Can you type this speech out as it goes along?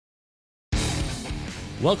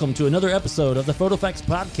Welcome to another episode of the PhotoFacts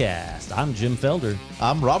Podcast. I'm Jim Felder.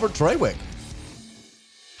 I'm Robert Trawick.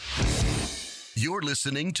 You're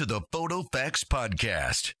listening to the PhotoFacts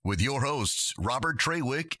Podcast with your hosts, Robert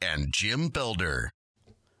Trawick and Jim Felder.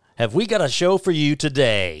 Have we got a show for you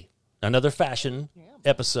today? Another fashion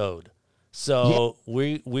episode. So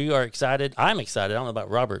we are excited. I'm excited. I don't know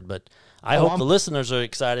about Robert, but I hope the listeners are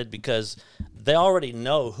excited because they already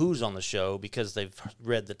know who's on the show because they've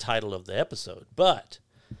read the title of the episode. But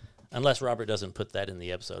unless Robert doesn't put that in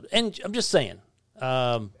the episode. And I'm just saying,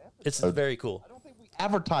 it's very cool. I don't think we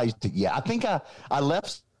advertised it yet. I think I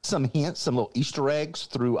left some hints, some little Easter eggs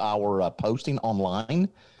through our posting online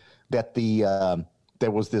that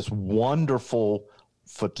there was this wonderful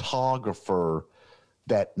photographer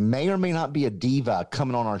that may or may not be a diva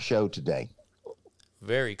coming on our show today.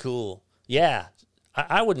 Very cool. Yeah,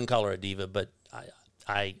 I wouldn't call her a diva, but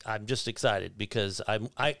I'm just excited because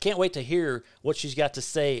I can't wait to hear what she's got to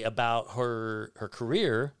say about her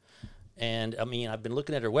career. And I mean, I've been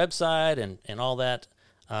looking at her website and all that.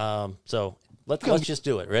 So let's just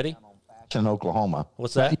do it. Ready? In Oklahoma.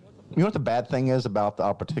 What's that? You know what the bad thing is about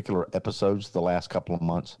our particular episodes the last couple of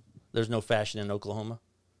months? There's no fashion in Oklahoma.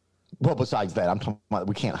 Well, besides that, I'm talking about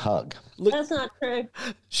we can't hug. Look, that's not true.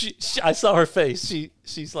 I saw her face.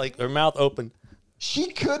 She's like her mouth open.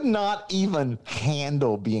 She could not even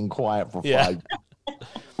handle being quiet for 5 minutes.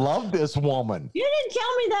 Love this woman. You didn't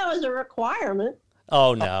tell me that was a requirement.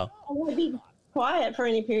 Oh, no. I would be quiet for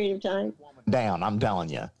any period of time. Down, I'm telling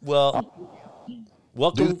you. Well,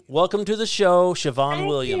 welcome to the show, Siobhan Thank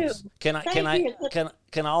Williams. you.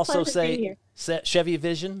 Can I also say Chevy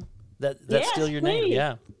Vision? That's still your name?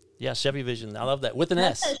 Please. Yeah, Chevy Vision. I love that with an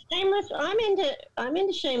That's S. a shameless. I'm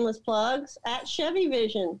into shameless plugs at Chevy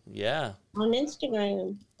Vision. Yeah. On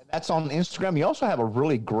Instagram. That's on Instagram. You also have a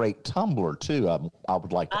really great Tumblr too. I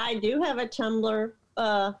would like to. I do have a Tumblr,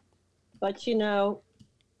 but you know,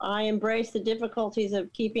 I embrace the difficulties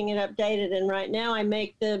of keeping it updated. And right now, I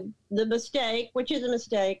make the mistake, which is a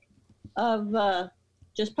mistake, of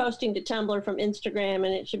just posting to Tumblr from Instagram,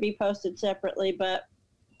 and it should be posted separately. But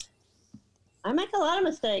I make a lot of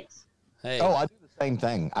mistakes. Hey. Oh, I do the same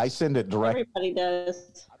thing. I send it directly. Everybody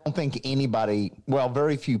does. I don't think anybody,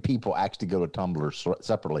 very few people actually go to Tumblr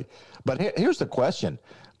separately. But here's the question.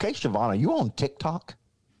 Okay, Siobhan, are you on TikTok?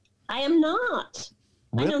 I am not.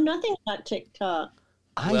 Really? I know nothing about TikTok.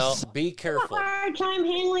 Well, be careful. I have a hard time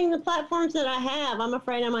handling the platforms that I have. I'm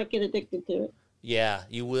afraid I might get addicted to it. Yeah,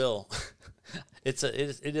 you will. It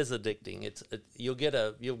is addicting.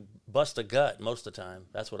 You'll bust a gut most of the time.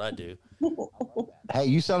 That's what I do. Hey,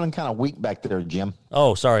 you sounding kind of weak back there, Jim.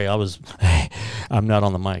 Oh, sorry. I'm not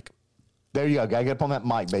on the mic. There you go. Gotta get up on that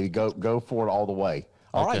mic, baby. Go for it all the way.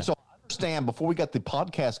 All right. So I understand before we got the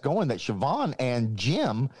podcast going that Siobhan and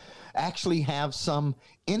Jim actually have some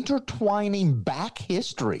intertwining back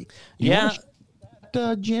history. Yeah.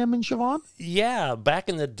 Jim and Siobhan? Yeah. Back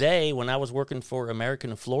in the day when I was working for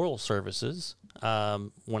American Floral Services,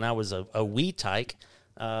 when I was a wee tyke,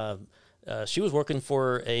 she was working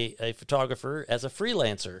for a photographer as a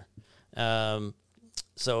freelancer.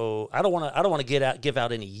 So I don't want to give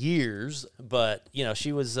out any years, but you know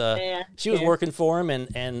she was working for him,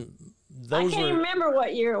 and those I can't remember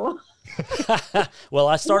what year it was. Well,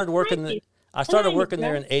 I started working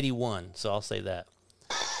there in '81, so I'll say that.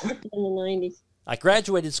 In the 90s. I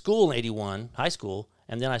graduated school in '81, high school,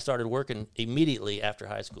 and then I started working immediately after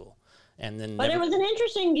high school. But it was an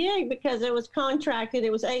interesting gig because it was contracted.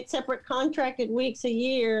 It was 8 separate contracted weeks a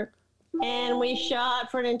year, and we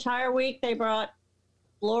shot for an entire week. They brought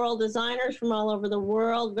floral designers from all over the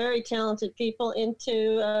world, very talented people,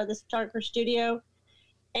 into this photographer studio,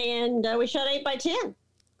 and we shot 8x10.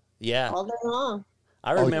 Yeah, all day long.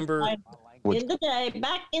 I remember in the day.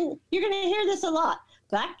 You're going to hear this a lot.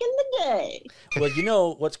 Back in the day. Well, you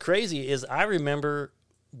know what's crazy is I remember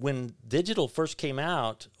when digital first came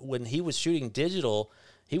out, when he was shooting digital,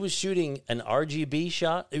 he was shooting an RGB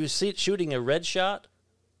shot. He was shooting a red shot,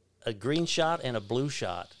 a green shot, and a blue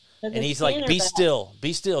shot. And he's like, be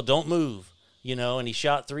still, don't move, you know, and he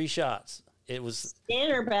shot 3 shots. It was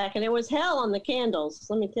scanner back, and it was hell on the candles,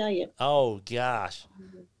 let me tell you. Oh, gosh.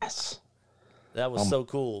 Yes. That was so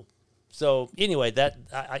cool. So anyway,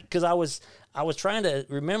 because I was trying to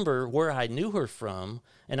remember where I knew her from,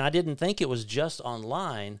 and I didn't think it was just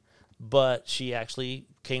online, but she actually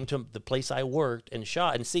came to the place I worked and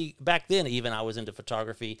shot. And see, back then even I was into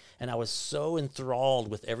photography, and I was so enthralled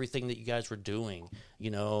with everything that you guys were doing.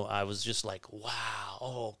 You know, I was just like, wow,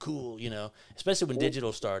 oh, cool, you know, especially when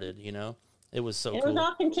digital started, you know. It was so cool. It was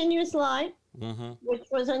all continuous light, which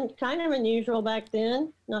was kind of unusual back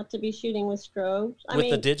then, not to be shooting with strobes. With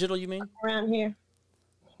the digital, you mean? Around here.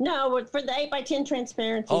 No, but for the 8x10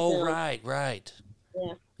 transparency. Oh, film. right.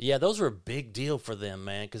 Yeah. Yeah, those were a big deal for them,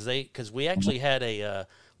 man, because we actually had a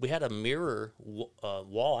mirror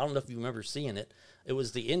wall. I don't know if you remember seeing it. It was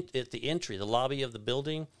at the entry, the lobby of the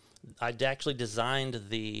building. I'd actually designed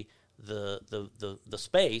the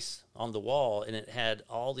space on the wall, and it had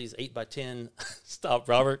all these 8x10. Stop,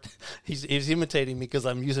 Robert. He's imitating me because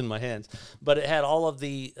I'm using my hands. But it had all of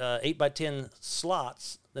the 8x10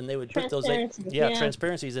 slots. Then they would put those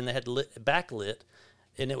transparencies, and they had backlit,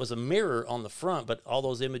 and it was a mirror on the front, but all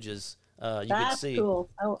those images you could see. That's cool.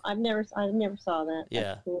 Oh, I never saw that. Yeah,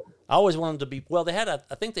 That's cool. I always wanted them to be. Well, I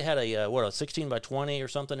think they had a 16x20 or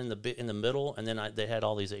something in the middle, and then they had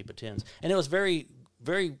all these 8x10s, and it was very,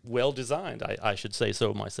 very well designed. I should say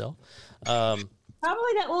so myself. Probably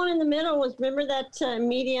that one in the middle was, remember that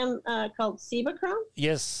medium called Cibachrome?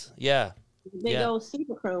 Yes, yeah. Big old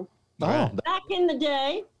Cibachrome. Oh, Back in the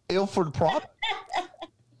day. Ilford product.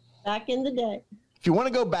 Back in the day. If you want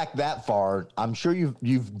to go back that far, I'm sure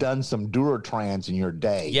you've done some Duratrans in your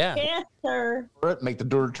day. Yeah. Yes, sir. Make the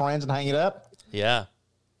Duratrans and hang it up. Yeah.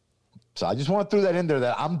 So I just want to throw that in there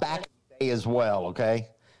that I'm back in the day as well, okay?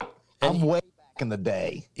 I'm way back in the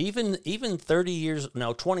day. Even 20 years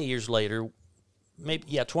later,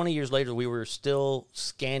 20 years later, we were still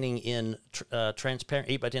scanning in transparent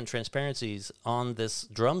 8x10 transparencies on this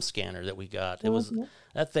drum scanner that we got. It was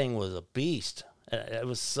that thing was a beast. It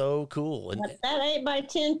was so cool. And that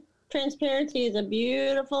 8x10 transparency is a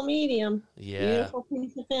beautiful medium. Yeah. Beautiful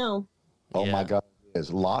piece of film. Oh my God.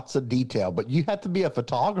 There's lots of detail, but you have to be a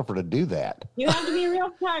photographer to do that. You have to be a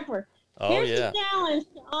real photographer. Oh, Here's the challenge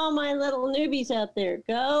to all my little newbies out there.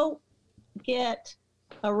 Go get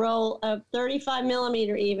a roll of 35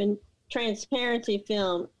 millimeter even transparency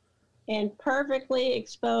film and perfectly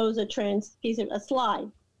expose a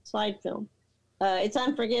slide film. It's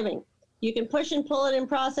unforgiving. You can push and pull it in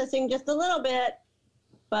processing just a little bit,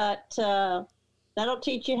 but that'll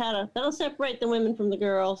teach you that'll separate the women from the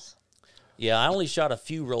girls. Yeah, I only shot a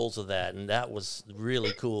few rolls of that, and that was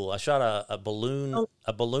really cool. I shot a balloon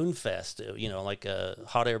fest, like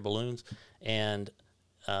hot air balloons, and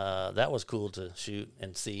that was cool to shoot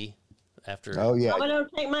and see after. Oh yeah. I'm gonna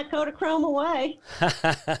take my Kodachrome away.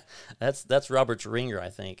 That's Robert's ringer, I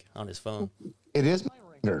think, on his phone. It is my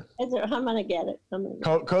ringer. I'm gonna get it.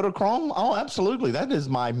 Kodachrome? Oh, absolutely. That is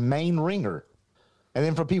my main ringer. And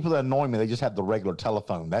then for people that annoy me, they just have the regular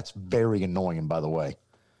telephone. That's very annoying, by the way.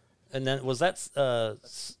 And then was that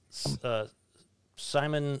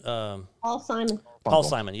Simon? Paul Simon. Paul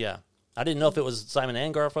Simon, yeah. I didn't know if it was Simon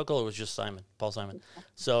and Garfunkel or it was just Paul Simon.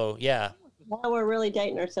 So, yeah. Well, we're really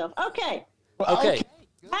dating ourselves. Okay. Okay.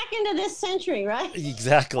 Back into this century, right?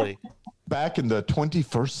 Exactly. Back in the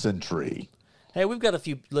 21st century. Hey, we've got a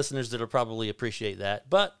few listeners that'll probably appreciate that.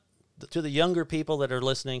 But to the younger people that are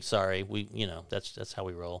listening, sorry, that's how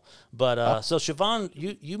we roll. But so Siobhan,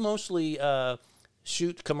 you mostly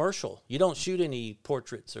shoot commercial. You don't shoot any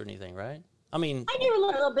portraits or anything, right? I mean, I do a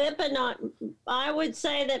little bit, but not. I would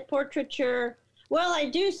say that portraiture. Well, I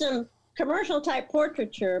do some commercial type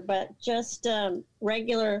portraiture, but just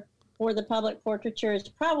regular for the public portraiture is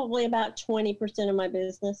probably about 20% of my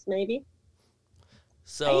business, maybe.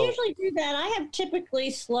 So I usually do that. I have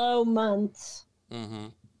typically slow months. Mm-hmm.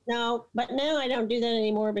 No, but now I don't do that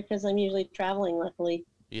anymore because I'm usually traveling. Luckily.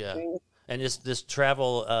 Yeah, and is this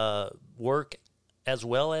travel work as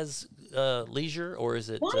well as leisure, or is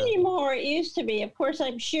it? Not anymore. It used to be. Of course,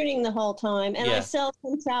 I'm shooting the whole time, and I sell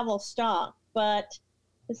some travel stock. But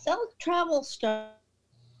to sell travel stock,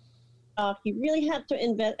 you really have to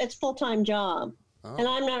invest. It's a full-time job, and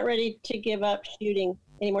I'm not ready to give up shooting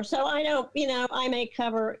anymore. So I don't. I may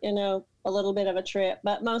cover a little bit of a trip,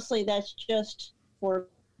 but mostly that's just for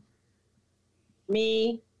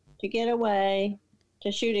me to get away,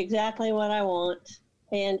 to shoot exactly what I want.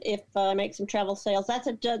 And if I make some travel sales, that's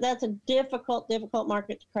a difficult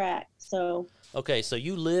market to crack. So okay, so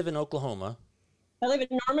you live in Oklahoma. I live in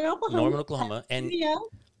Norman, Oklahoma. And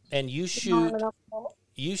you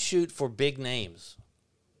shoot for big names,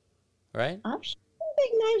 right? I'm shooting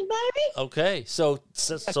big names, baby. Okay, so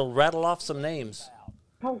rattle off some names.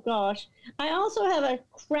 Oh gosh, I also have a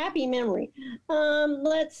crappy memory.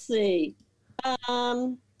 Let's see.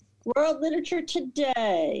 World Literature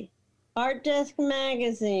Today. Art Desk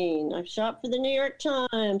Magazine. I've shot for the New York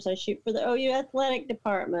Times. I shoot for the OU Athletic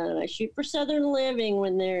Department. I shoot for Southern Living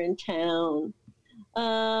when they're in town.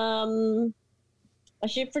 I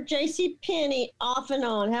shoot for J.C. Penney off and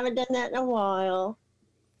on. Haven't done that in a while.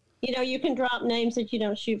 You can drop names that you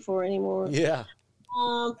don't shoot for anymore. Yeah.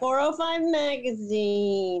 405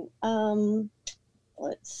 Magazine.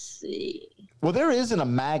 let's see. Well, there isn't a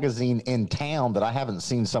magazine in town that I haven't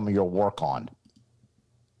seen some of your work on.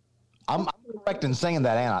 I'm correct in saying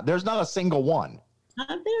that, Anna. There's not a single one. I've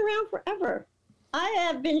been around forever. I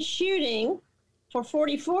have been shooting for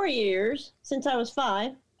 44 years, since I was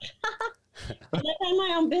 5. And I've had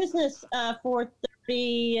my own business for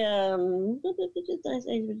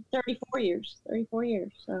 34 years. 34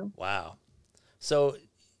 years. So. Wow. So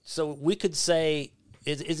we could say,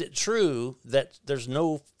 is it true that there's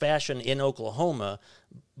no fashion in Oklahoma,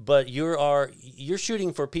 but you're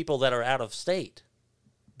shooting for people that are out of state?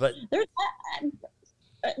 But the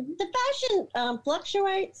fashion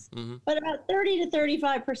fluctuates, but about 30 to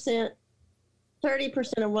 35%,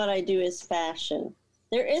 30% of what I do is fashion.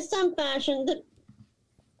 There is some fashion that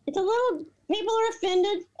it's a little, people are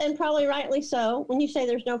offended, and probably rightly so, when you say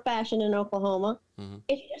there's no fashion in Oklahoma.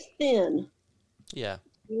 It's just thin. Yeah.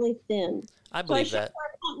 Really thin. I believe so I that. for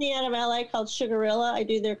a company out of LA called Sugarilla. I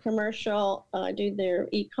do their commercial, I do their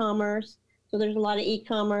e-commerce. So there's a lot of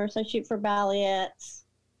e-commerce. I shoot for Baliettes,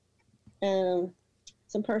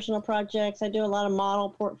 some personal projects. I do a lot of model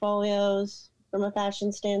portfolios from a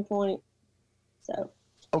fashion standpoint. So.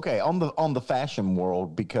 Okay, on the fashion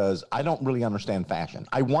world, because I don't really understand fashion.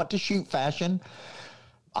 I want to shoot fashion.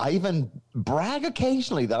 I even brag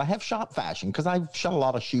occasionally that I have shot fashion because I've shot a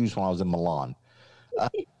lot of shoes when I was in Milan.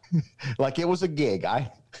 Like it was a gig. I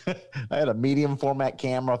had a medium format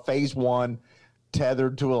camera, phase 1,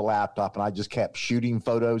 tethered to a laptop, and I just kept shooting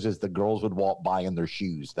photos as the girls would walk by in their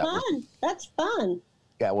shoes. That's fun.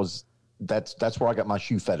 That's where I got my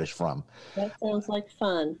shoe fetish from. That sounds like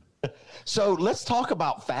fun. So let's talk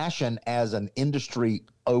about fashion as an industry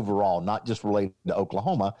overall, not just related to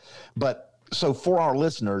Oklahoma. But so for our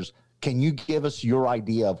listeners, can you give us your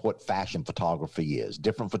idea of what fashion photography is?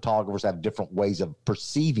 Different photographers have different ways of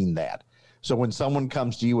perceiving that. So when someone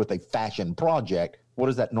comes to you with a fashion project, what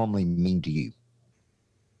does that normally mean to you?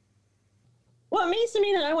 Well, it means to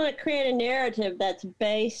me that I want to create a narrative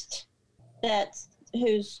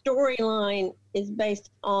whose storyline is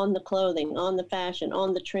based on the clothing, on the fashion,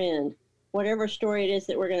 on the trend, whatever story it is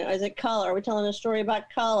that we're going to, is it color? Are we telling a story about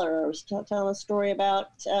color? Are we telling a story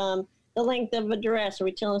about the length of a dress? Are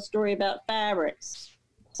we telling a story about fabrics?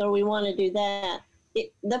 So we want to do that.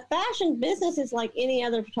 The fashion business is like any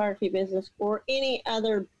other photography business or any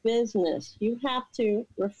other business. You have to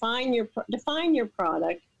define your product,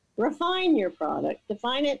 refine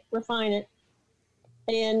it, refine it,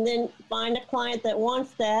 and then find a client that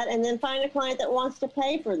wants that, and then find a client that wants to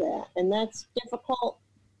pay for that. And that's difficult.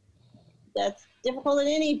 That's difficult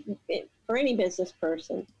for any business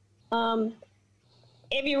person.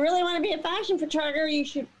 If you really want to be a fashion photographer, you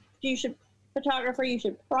should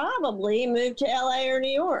probably move to LA or New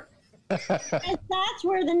York. And that's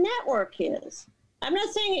where the network is. I'm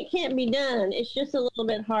not saying it can't be done. It's just a little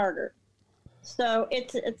bit harder. So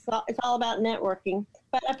it's all about networking.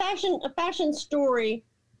 But a fashion story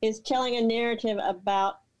is telling a narrative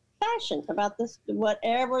about fashion, about this,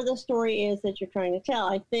 whatever the story is that you're trying to tell.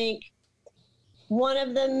 I think one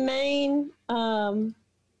of the main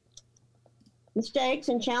mistakes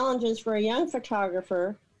and challenges for a young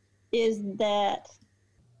photographer is that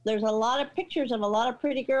there's a lot of pictures of a lot of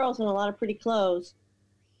pretty girls and a lot of pretty clothes.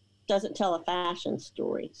 Doesn't tell a fashion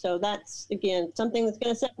story. So that's, again, something that's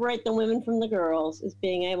going to separate the women from the girls, is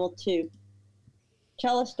being able to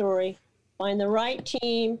tell a story, find the right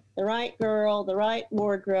team, the right girl, the right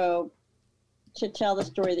wardrobe to tell the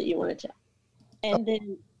story that you want to tell, and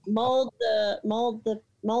then mold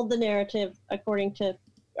the narrative according to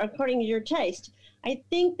your taste. I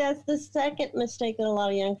think that's the second mistake that a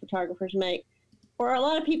lot of young photographers make. For a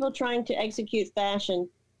lot of people trying to execute fashion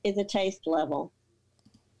is a taste level.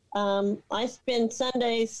 I spend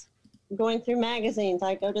Sundays going through magazines.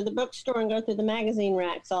 I go to the bookstore and go through the magazine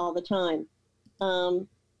racks all the time.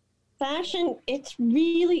 Fashion, it's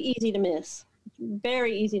really easy to miss. It's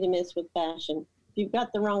very easy to miss with fashion. If you've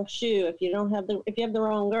got the wrong shoe, if you have the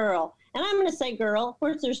wrong girl, and I'm going to say girl. Of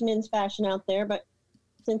course, there's men's fashion out there, but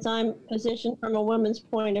since I'm positioned from a woman's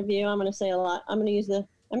point of view, I'm going to say a lot. I'm going to use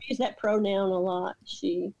that pronoun a lot.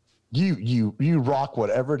 She. You rock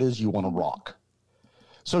whatever it is you want to rock.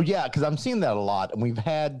 So yeah, because I'm seeing that a lot, and we've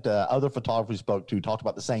had other photographers spoke to talked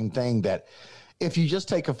about the same thing, that if you just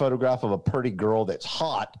take a photograph of a pretty girl that's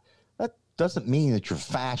hot, that doesn't mean that you're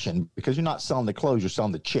fashion, because you're not selling the clothes, you're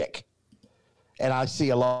selling the chick. And I see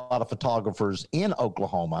a lot of photographers in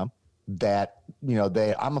Oklahoma that,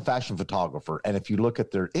 I'm a fashion photographer, and if you look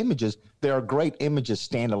at their images, there are great images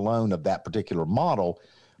standalone of that particular model,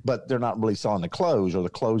 but they're not really selling the clothes, or the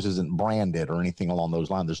clothes isn't branded or anything along those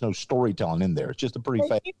lines. There's no storytelling in there. It's just a pretty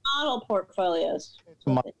fake model portfolios.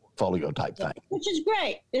 portfolio type thing. Which is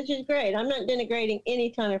great. I'm not denigrating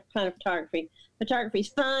any kind of photography. Photography's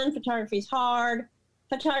fun. Photography's hard.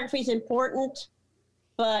 Photography's important.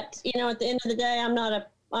 But at the end of the day, I'm not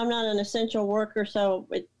an essential worker. So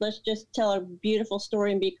let's just tell a beautiful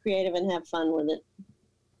story and be creative and have fun with it.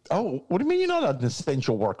 Oh, what do you mean you're not an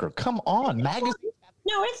essential worker? Come on, magazine.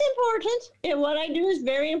 No, it's important. What I do is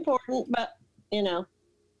very important, but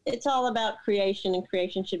it's all about creation, and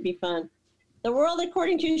creation should be fun. The world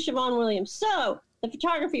according to Siobhan Williams. So the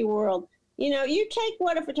photography world, you take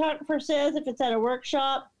what a photographer says if it's at a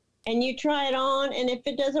workshop and you try it on, and if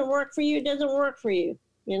it doesn't work for you, it doesn't work for you,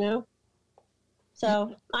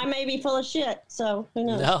 So I may be full of shit, so who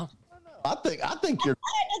knows? No. I think you're.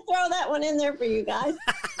 I had to throw that one in there for you guys.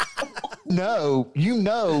 No,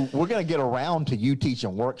 we're going to get around to you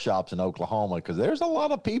teaching workshops in Oklahoma, because there's a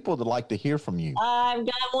lot of people that like to hear from you. I've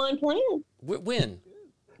got one planned. When?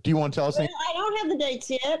 Do you want to tell us anything? I don't have the dates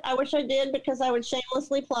yet. I wish I did, because I would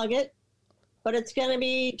shamelessly plug it. But it's going to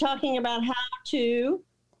be talking about how to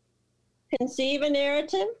conceive a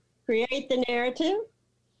narrative, create the narrative,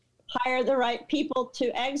 hire the right people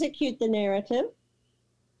to execute the narrative,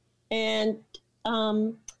 and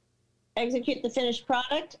execute the finished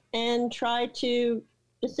product, and try to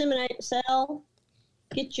disseminate, sell,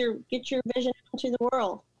 get your vision into the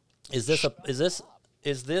world. Is this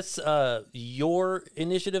your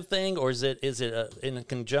initiative thing, or is it in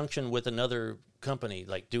conjunction with another company,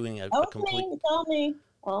 like doing a complete? It's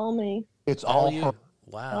all me. It's all you. her.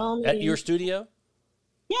 Wow. All me. At your studio?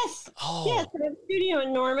 Yes. Oh. Yes, I have a studio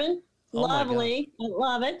in Norman. Oh, lovely. I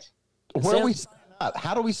love it. Where do we sign up?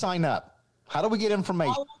 How do we sign up? How do we get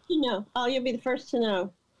information? I'll let you know. Oh, you'll be the first to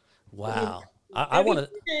know. Wow. I want to.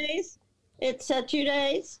 2 days. It's 2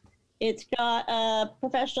 days. It's got a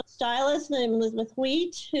professional stylist named Elizabeth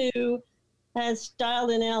Wheat, who has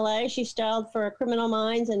styled in LA. She styled for Criminal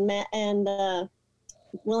Minds and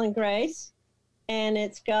Will and Grace. And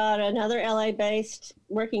it's got another LA-based,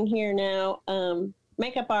 working here now,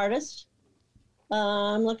 makeup artist.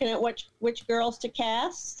 I'm looking at which girls to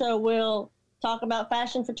cast. So we'll talk about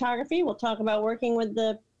fashion photography. We'll talk about working with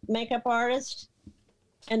the makeup artist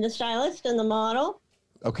and the stylist and the model.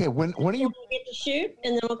 Okay, when are you? We'll get to shoot,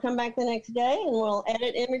 and then we'll come back the next day, and we'll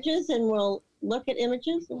edit images, and we'll look at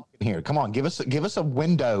images. Here, come on, give us a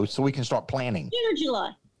window so we can start planning. June or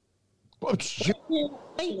July. Oh,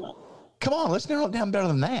 come on, let's narrow it down better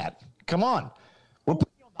than that. Come on, we're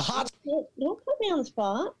putting you on the hot. Don't put me on the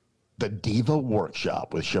spot. The Diva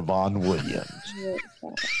Workshop with Siobhan Williams.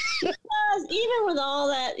 Because even with all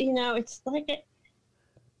that, it's like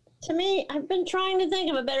to me, I've been trying to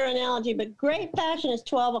think of a better analogy, but great fashion is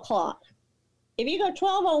 12 o'clock. If you go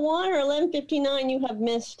 12:01 or 11:59, you have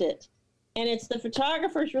missed it. And it's the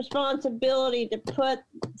photographer's responsibility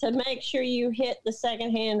to make sure you hit the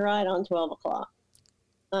second hand right on 12 o'clock.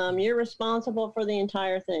 You're responsible for the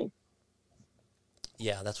entire thing.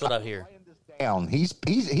 Yeah, that's what I hear. Down.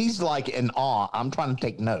 He's like in awe. I'm trying to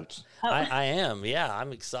take notes. I am. Yeah,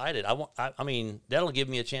 I'm excited. I mean, that'll give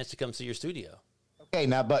me a chance to come see your studio. Okay,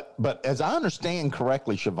 now, but as I understand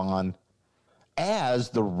correctly, Siobhan, as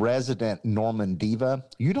the resident Norman Diva,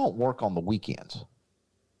 you don't work on the weekends.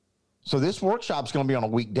 So this workshop's going to be on a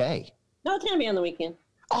weekday. No, it's going to be on the weekend.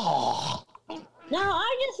 Oh. No,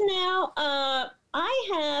 I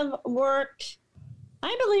have worked,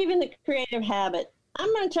 I believe in the creative habit.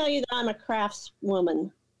 I'm going to tell you that I'm a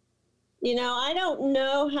craftswoman. I don't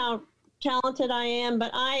know how talented I am,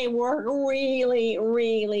 but I work really,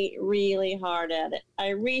 really, really hard at it. I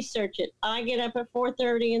research it. I get up at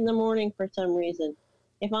 4:30 in the morning for some reason.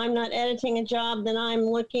 If I'm not editing a job, then I'm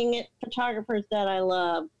looking at photographers that I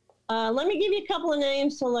love. Let me give you a couple of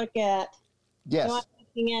names to look at. Yes. Who I'm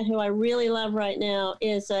looking at, who I really love right now,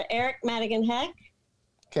 is Eric Madigan Heck.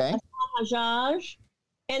 Okay. Hajaj.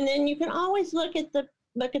 And then you can always look at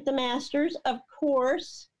the masters, of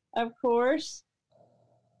course.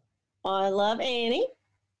 I love Annie.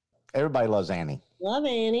 Everybody loves Annie. Love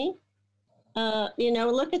Annie.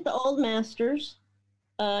 Look at the old masters.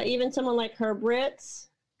 Even someone like Herb Ritz.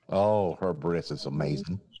 Oh, Herb Ritz is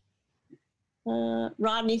amazing.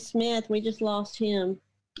 Rodney Smith, we just lost him.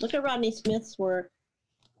 Look at Rodney Smith's work.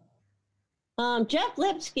 Jeff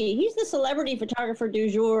Lipsky, he's the celebrity photographer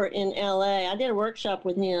du jour in LA. I did a workshop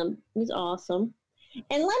with him. He's awesome.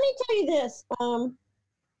 And let me tell you this,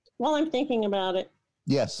 while I'm thinking about it.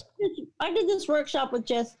 Yes. I did this workshop with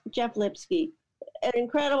Jeff Lipsky, an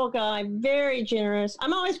incredible guy, very generous.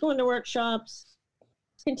 I'm always going to workshops,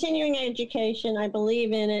 continuing education. I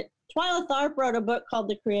believe in it. Twyla Tharp wrote a book called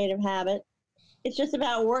The Creative Habit. It's just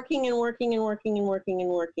about working and working and working and working and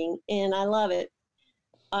working, and I love it.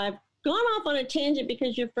 I've gone off on a tangent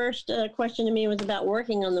because your first question to me was about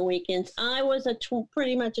working on the weekends. I was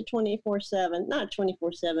pretty much a 24/7, not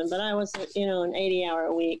 24/7, but I was, an 80-hour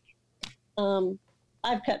a week.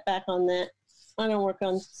 I've cut back on that. I don't work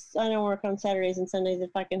on Saturdays and Sundays if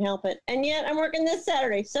I can help it. And yet I'm working this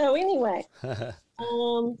Saturday. So anyway,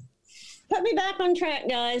 put me back on track,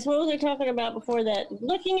 guys. What was I talking about before that?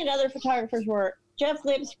 Looking at other photographers' work. Jeff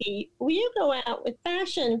Lipsky, when you go out with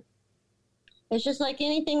fashion, it's just like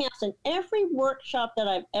anything else. In every workshop that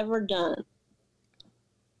I've ever done,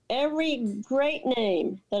 every great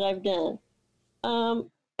name that I've done, and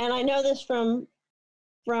I know this from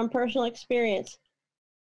personal experience,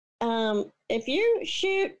 if you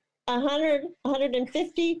shoot 100,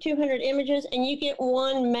 150, 200 images and you get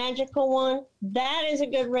one magical one, that is a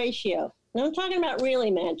good ratio. And I'm talking about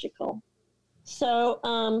really magical. So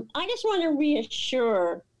I just want to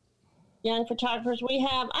reassure young photographers we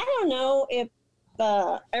have, I don't know if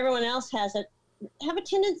everyone else has it, have a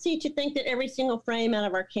tendency to think that every single frame out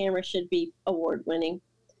of our camera should be award-winning.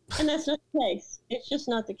 And that's not the case. It's just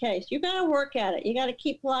not the case. You got to work at it. You got to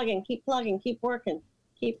keep plugging, keep working.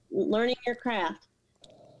 Keep learning your craft.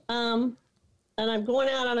 And I'm going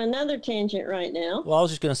out on another tangent right now. Well, I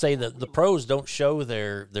was just going to say that the pros don't show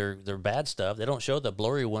their bad stuff. They don't show the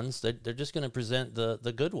blurry ones. They're just going to present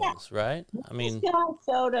the good ones, right? I mean, this guy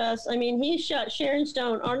showed us. I mean, he shot Sharon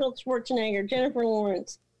Stone, Arnold Schwarzenegger, Jennifer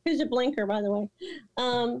Lawrence, who's a blinker, by the way.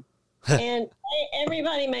 And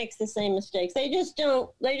everybody makes the same mistakes. They just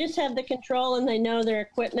don't. They just have the control, and they know their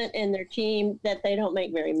equipment and their team that they don't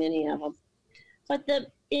make very many of them. But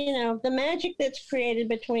the magic that's created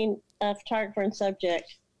between a photographer and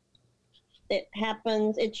subject, it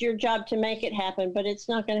happens. It's your job to make it happen, but it's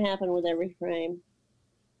not going to happen with every frame.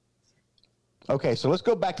 Okay, so let's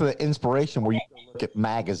go back to the inspiration where you look at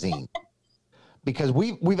magazine, because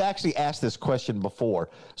we've actually asked this question before.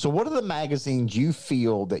 So what are the magazines you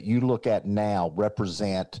feel that you look at now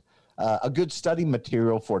represent a good study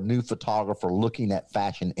material for a new photographer looking at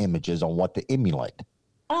fashion images on what to emulate?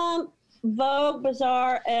 Vogue,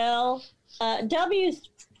 Bazaar, Elle. W's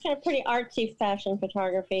kind of pretty artsy fashion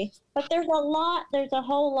photography, but there's a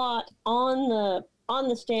whole lot on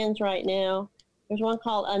the stands right now. There's one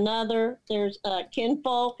called Another. There's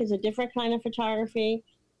Kinfolk is a different kind of photography.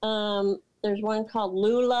 There's one called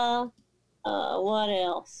Lula. What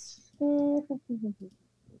else?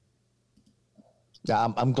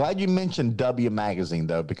 Yeah, I'm glad you mentioned W Magazine,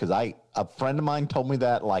 though, because a friend of mine told me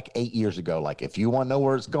that like 8 years ago. Like, if you want to know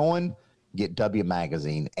where it's going, get W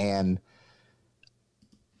Magazine. And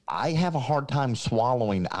I have a hard time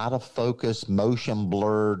swallowing out of focus, motion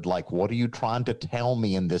blurred. Like, what are you trying to tell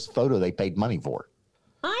me in this photo they paid money for?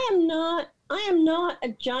 I am not a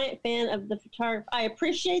giant fan of the photography. I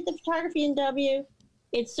appreciate the photography in W.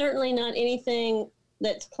 It's certainly not anything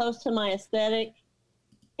that's close to my aesthetic.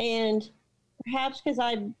 And perhaps because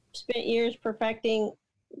I've spent years perfecting,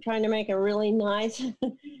 trying to make a really nice,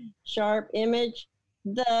 sharp image,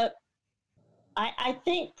 I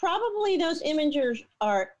think probably those images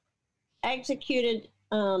are executed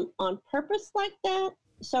on purpose like that,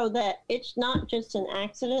 so that it's not just an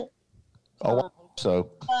accident. But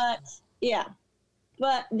yeah,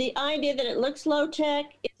 but the idea that it looks low tech,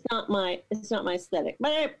 it's not my aesthetic.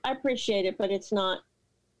 But I appreciate it, but it's not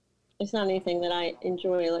anything that I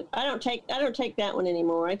enjoy. Like, I don't take that one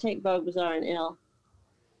anymore. I take Vogue, Bazaar, and Elle.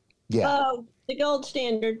 Yeah. Vogue, the gold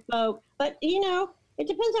standard, Vogue. But it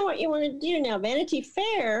depends on what you want to do now. Vanity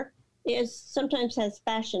Fair sometimes has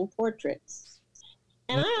fashion portraits.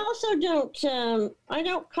 And I also don't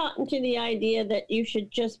cotton to the idea that you should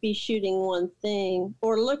just be shooting one thing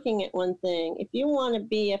or looking at one thing. If you want to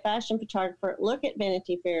be a fashion photographer, look at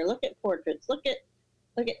Vanity Fair, look at portraits, look at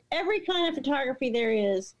every kind of photography there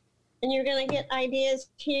is, and you're going to get ideas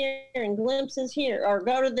here and glimpses here. Or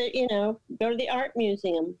go to the art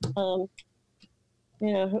museum. Who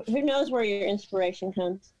knows where your inspiration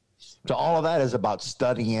comes. So all of that is about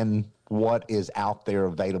studying what is out there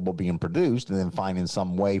available being produced, and then finding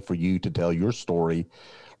some way for you to tell your story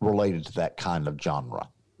related to that kind of genre.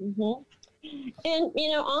 Mm-hmm. And,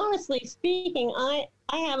 honestly speaking, I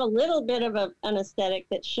have a little bit of an aesthetic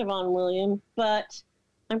that's Siobhan Williams, but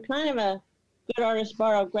I'm kind of a good artist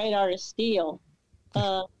borrow, great artist steal.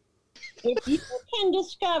 If you can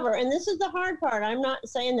discover, and this is the hard part, I'm not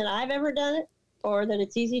saying that I've ever done it or that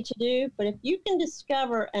it's easy to do, but if you can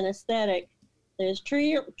discover an aesthetic that is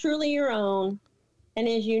truly your own and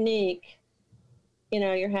is unique,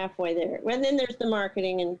 you're halfway there. And then there's the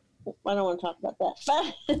marketing, and I don't want to talk about that.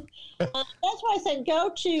 But that's why I said go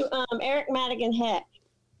to Eric Madigan Heck.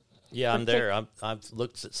 Yeah, I'm there. I've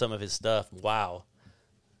looked at some of his stuff. Wow.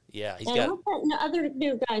 Yeah, he's And got. what's that other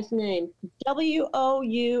new guy's name?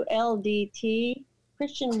 Wouldt.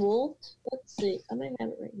 Christian Wolt. Let's see. I might have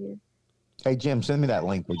it right here. Hey, Jim, send me that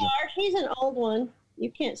link, would you? He's an old one. You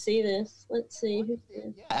can't see this. Let's see. Who's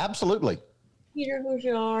this? Yeah, absolutely. Peter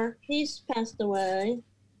Hujar. He's passed away.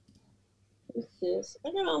 Who's this?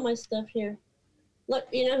 I got all my stuff here. Look,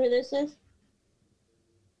 you know who this is?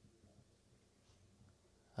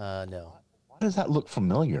 No. Why does that look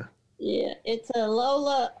familiar? Yeah, it's a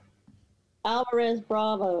Lola Alvarez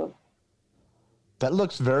Bravo. That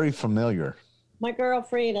looks very familiar. My girl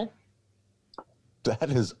Frida. That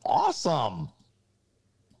is awesome.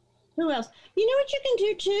 Who else? You know what you can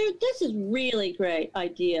do too? This is really great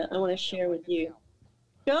idea I want to share with you.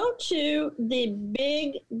 Go to the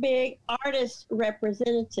big artist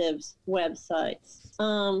representatives websites.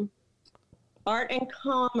 Art and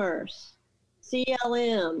Commerce,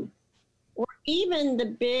 CLM, or even the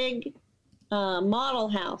big model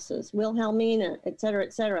houses, Wilhelmina, et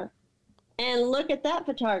cetera, and look at that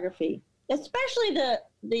photography, especially the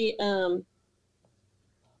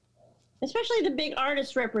big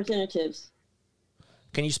artist representatives.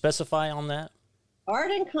 Can you specify on that?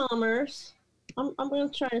 Art and Commerce. I'm going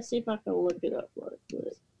to try to see if I can look it up.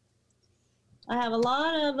 I have a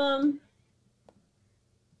lot of them.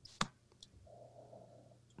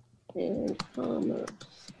 And Commerce.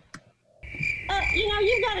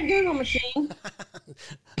 You've got a Google machine.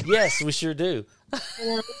 Yes, we sure do. You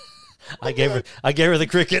know? I gave her the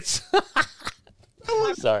crickets.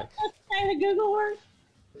 Sorry. Say the Google word.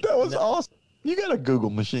 That was awesome. You got a Google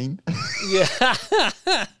machine. Yeah.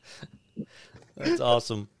 That's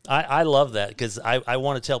awesome. I love that because I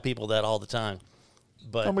want to tell people that all the time.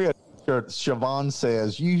 But Siobhan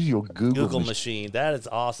says, use your Google machine. That is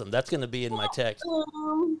awesome. That's going to be in my text.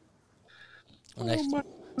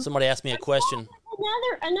 Somebody asked me a question.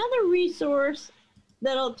 Another resource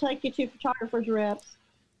that'll take you to Photographers Reps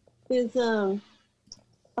is a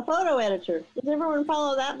photo editor. Does everyone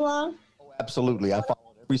follow that blog? Oh, absolutely. I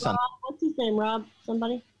follow it every Sunday. What's his name? Rob?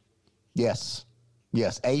 Somebody? Yes.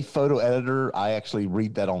 A photo editor. I actually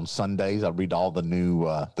read that on Sundays. I read all the new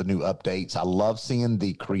updates. I love seeing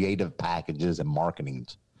the creative packages and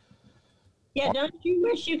marketings. Yeah, don't you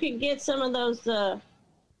wish you could get some of those?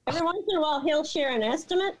 Every once in a while, he'll share an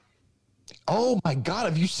estimate. Oh my God!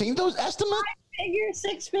 Have you seen those estimates?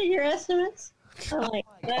 6-figure estimates. I'm like,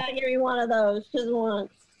 give me one of those just once.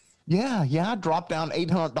 Yeah. I dropped down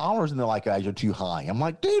 $800, and they're like, "Guys, you're too high." I'm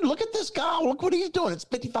like, "Dude, look at this guy! Look what he's doing! It's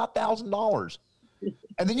 $55,000."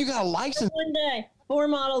 And then you got a license. One day, 4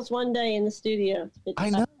 models one day in the studio. I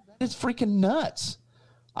know, that is freaking nuts.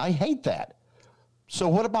 I hate that. So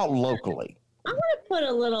what about locally? I want to put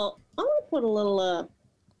a little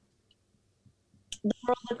The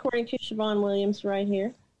World According to Siobhan Williams right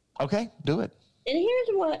here. Okay, do it. And here's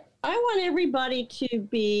what I want everybody to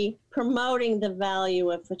be promoting: the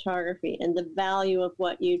value of photography and the value of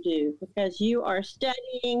what you do, because you are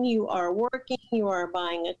studying, you are working, you are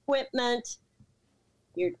buying equipment.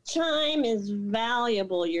 Your time is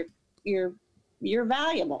valuable. You're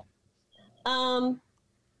valuable. I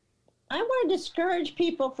want to discourage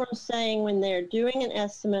people from saying when they're doing an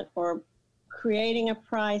estimate or creating a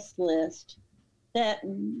price list that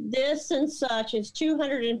this and such is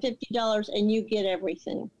 $250 and you get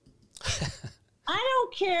everything. I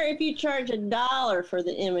don't care if you charge $1 for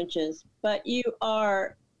the images, but you're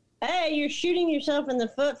shooting yourself in the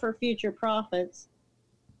foot for future profits.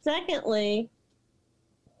 Secondly,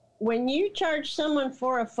 when you charge someone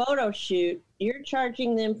for a photo shoot, you're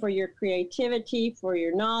charging them for your creativity, for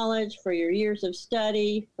your knowledge, for your years of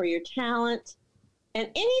study, for your talent. And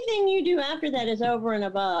anything you do after that is over and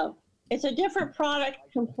above. It's a different product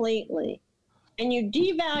completely. And you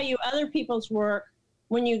devalue other people's work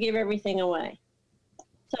when you give everything away.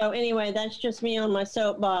 So anyway, that's just me on my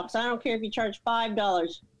soapbox. I don't care if you charge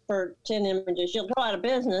 $5 for 10 images. You'll go out of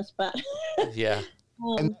business, but... Yeah.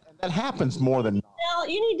 And that happens more than...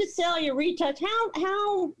 You need to sell your retouch.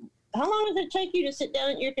 How long does it take you to sit down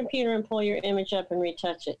at your computer and pull your image up and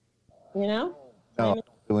retouch it? You know? No, don't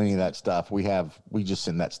do any of that stuff. We just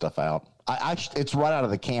send that stuff out. It's right out of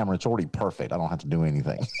the camera. It's already perfect. I don't have to do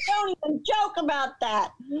anything. Don't even joke about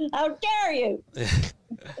that. How dare you?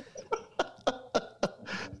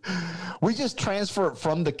 We just transfer it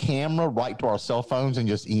from the camera right to our cell phones and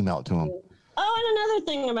just email it to them. Oh, and another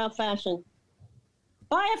thing about fashion.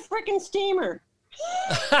 Buy a freaking steamer.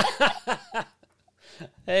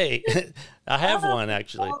 Hey, I have one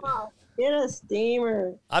actually. Get a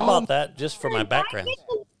steamer. I bought that just for my background.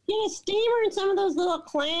 Get a steamer and some of those little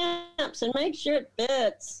clamps and make sure it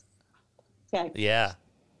fits. Okay. Yeah.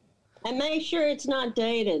 And make sure it's not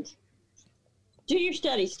dated. Do your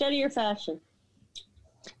study your fashion.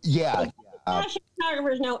 Yeah. Fashion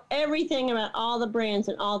photographers know everything about all the brands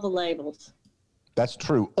and all the labels. That's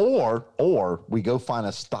true. Or we go find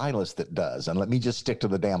a stylist that does, and let me just stick to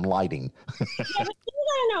the damn lighting. Yeah, but you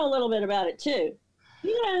gotta know a little bit about it too.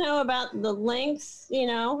 You gotta know about the lengths,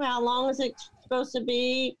 how long is it supposed to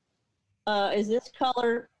be? Is this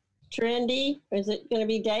color trendy? Is it going to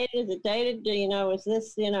be dated? Is it dated? Is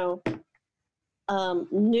this,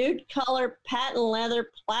 nude color patent leather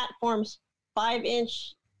platforms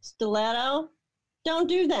 5-inch stiletto? Don't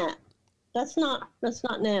do that. That's not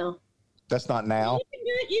now. That's not now. You can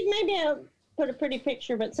do it. You maybe put a pretty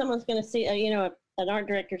picture, but someone's going to see, an art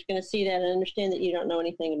director's going to see that and understand that you don't know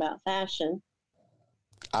anything about fashion.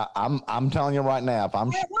 I'm telling you right now, if I'm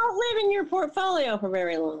It won't live in your portfolio for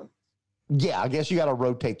very long. Yeah, I guess you got to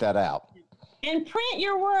rotate that out. And print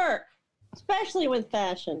your work, especially with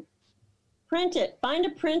fashion. Print it. Find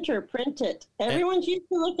a printer. Print it. Everyone's used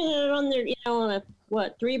to looking at it on their, on a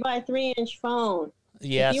 3x3-inch phone.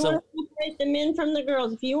 Yeah. If you want to separate the men from the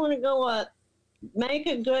girls, if you want to go up, make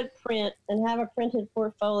a good print and have a printed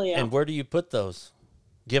portfolio. And where do you put those?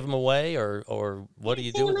 Give them away, or what do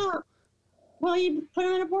you do? Well, you put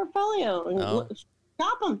them in a portfolio and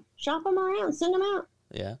shop them around, send them out.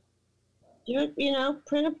 Yeah. Do it,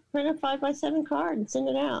 print a 5x7 card and send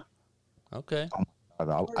it out. Okay.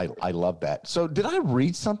 I love that. So did I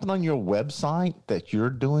read something on your website that you're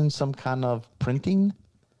doing some kind of printing,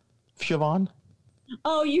 Siobhan?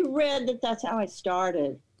 Oh, you read that's how I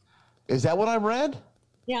started. Is that what I read?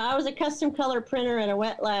 Yeah, I was a custom color printer at a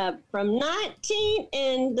wet lab from 78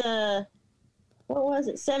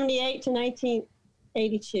 to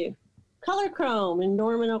 1982. Color Chrome in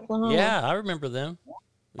Norman, Oklahoma. Yeah, I remember them.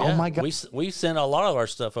 Yeah, oh my God. We sent a lot of our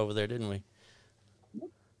stuff over there, didn't we?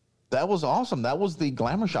 That was awesome. That was the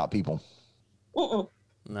Glamour Shop people. No.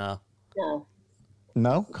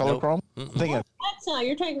 No? Color Nope. Chrome? Mm-mm. Thinking, That's how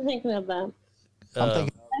you're thinking of them. I'm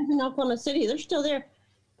thinking, In Oklahoma City. They're still there.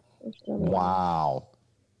 wow.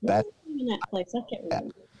 That In that place. I can't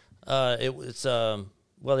remember. It was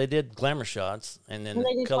they did Glamour Shots and then And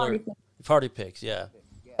they did color party pics. Yeah.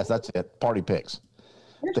 yes, that's it. Party pics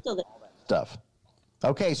They're still there. stuff.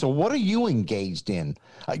 Okay, so what are you engaged in?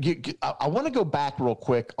 I want to go back real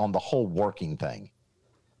quick on the whole working thing,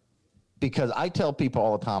 because I tell people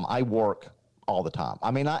all the time I work all the time. I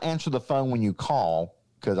mean, I answer the phone when you call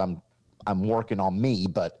because I'm working on me,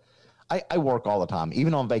 but I work all the time,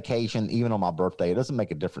 even on vacation, even on my birthday. It doesn't make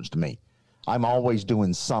a difference to me. I'm always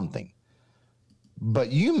doing something.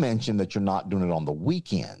 But you mentioned that you're not doing it on the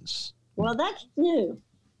weekends. Well, that's new.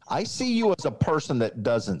 I see you as a person that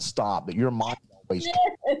doesn't stop, but your mind always.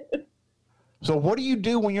 So what do you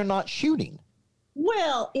do when you're not shooting?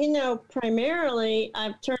 Well, primarily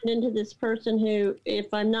I've turned into this person who,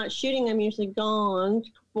 if I'm not shooting, I'm usually gone.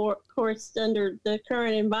 Of course, under the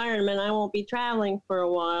current environment, I won't be traveling for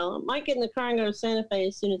a while. I might get in the car and go to Santa Fe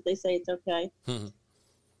as soon as they say it's okay.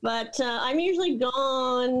 But I'm usually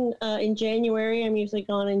gone in January. I'm usually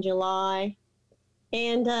gone in July.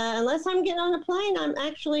 And unless I'm getting on a plane, I'm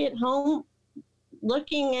actually at home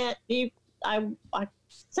looking at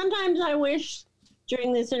sometimes I wish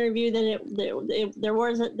during this interview that there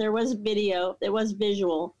was video, there was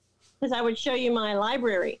visual, because I would show you my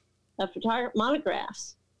library of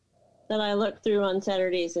monographs that I look through on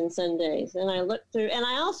Saturdays and Sundays. And I look through, and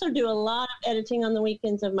I also do a lot of editing on the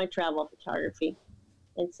weekends of my travel photography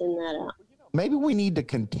and send that out. Maybe we need to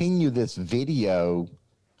continue this video,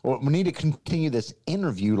 or we need to continue this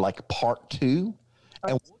interview like part 2,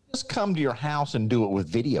 and we'll just come to your house and do it with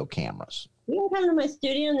video cameras. You can come to my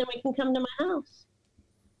studio and then we can come to my house.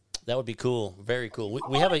 That would be cool. Very cool.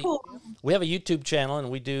 We have a YouTube channel and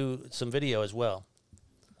we do some video as well.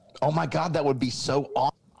 Oh my God, that would be so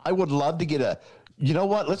awesome. I would love to get you know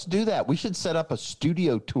what? Let's do that. We should set up a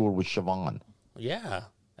studio tour with Siobhan. Yeah,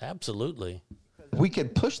 absolutely. We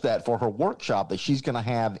could push that for her workshop that she's going to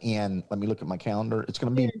have in, let me look at my calendar. It's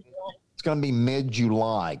going to be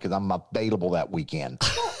mid-July because I'm available that weekend.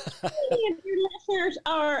 How many of your listeners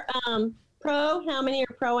are pro? How many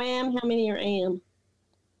are pro-am? How many are am?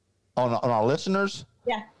 On our listeners?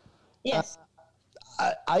 Yeah. Yes.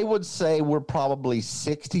 I would say we're probably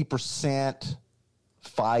 60%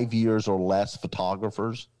 5 years or less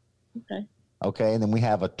photographers. Okay. Okay, and then we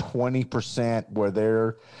have a 20% where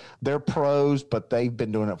they're pros, but they've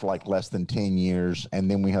been doing it for like less than 10 years. And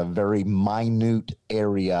then we have a very minute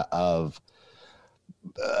area of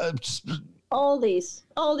oldies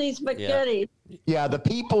but goodies. Yeah, the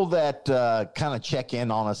people that kind of check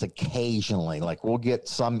in on us occasionally, like we'll get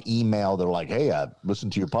some email. They're like, "Hey, I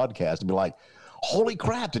listened to your podcast," and be like, "Holy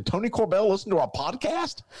crap! Did Tony Corbell listen to our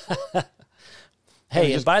podcast?"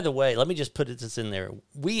 Hey, and by the way, let me just put this in there.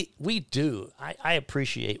 We do. I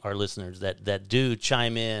appreciate our listeners that do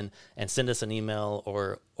chime in and send us an email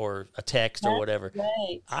or a text or whatever.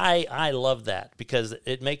 Great. I love that because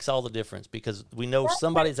it makes all the difference because we know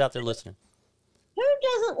somebody's out there listening. Who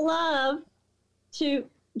doesn't love to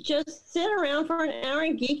just sit around for an hour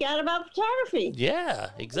and geek out about photography? Yeah,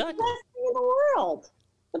 exactly. The best thing in the world.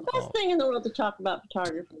 The best thing in the world to talk about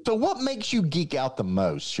photography. So what makes you geek out the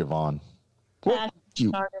most, Siobhan? Passion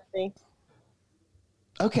photography.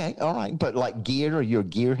 Okay, all right. But like gear, are you a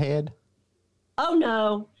gearhead? Oh,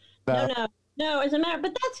 no. No, as a matter,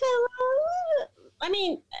 but that's, I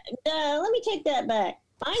mean, let me take that back.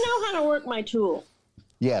 I know how to work my tool.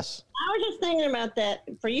 Yes. I was just thinking about that.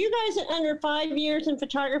 For you guys that under 5 years in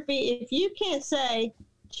photography, if you can't say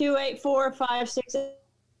 2, 8, 4, 5, 6,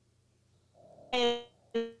 8,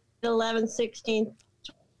 11, 16,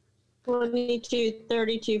 22,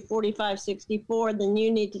 32, 45, 64, then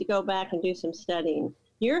you need to go back and do some studying.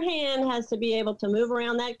 Your hand has to be able to move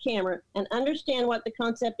around that camera and understand what the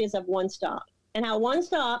concept is of one stop and how one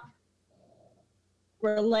stop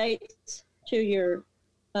relates to your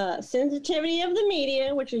sensitivity of the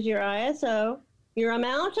media, which is your ISO, your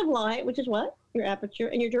amount of light, which is what? Your aperture,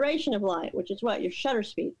 and your duration of light, which is what? Your shutter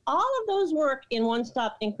speed. All of those work in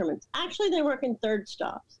one-stop increments. Actually, they work in third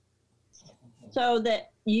stops so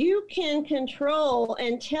that you can control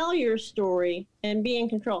and tell your story and be in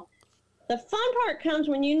control. The fun part comes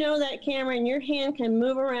when you know that camera and your hand can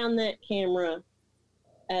move around that camera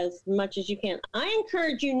as much as you can. I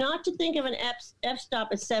encourage you not to think of an f-stop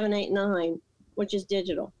as 7, 8, 9, which is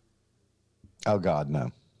digital. Oh, God, no.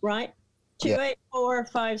 Right? 2, 8, 4,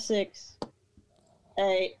 5, 6,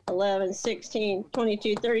 8, 11, 16,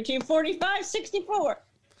 22, 32, 45, 64.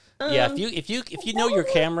 Yeah, if you know your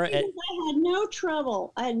camera, I had no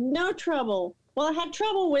trouble. Well, I had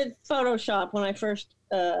trouble with Photoshop when I first.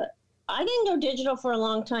 I didn't go digital for a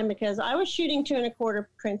long time because I was shooting 2 1/4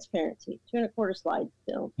 transparency, 2 1/4 slide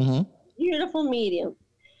film, beautiful medium,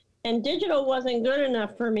 and digital wasn't good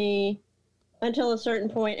enough for me until a certain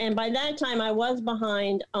point. And by that time, I was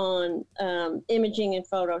behind on imaging in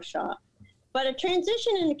Photoshop. But a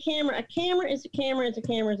transition in the camera, a camera is a camera is a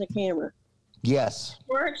camera is a camera. Yes.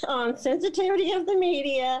 Works on sensitivity of the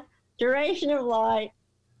media, duration of light,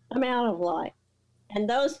 amount of light. And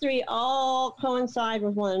those three all coincide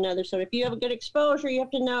with one another. So if you have a good exposure, you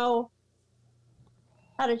have to know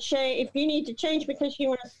how to change. If you need to change because you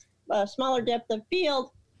want a smaller depth of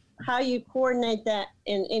field, how you coordinate that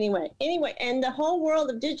in any way. Anyway, and the whole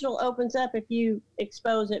world of digital opens up if you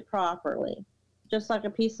expose it properly, just like a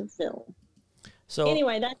piece of film. So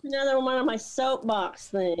anyway, that's another one of my soapbox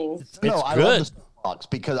things. No, I love the soapbox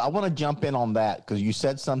because I want to jump in on that because you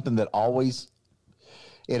said something that always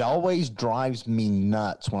drives me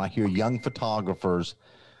nuts when I hear young photographers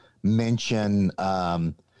mention,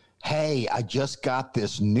 hey, I just got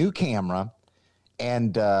this new camera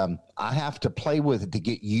and I have to play with it to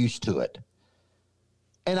get used to it.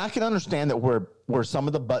 And I can understand that where some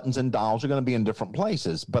of the buttons and dials are going to be in different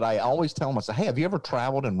places, but I always tell them, I say, hey, have you ever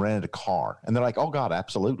traveled and rented a car? And they're like, oh, God,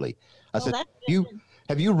 absolutely. I said,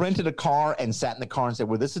 have you rented a car and sat in the car and said,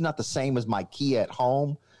 well, this is not the same as my Kia at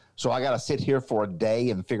home, so I got to sit here for a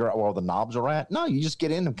day and figure out where all the knobs are at? No, you just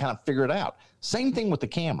get in and kind of figure it out. Same thing with the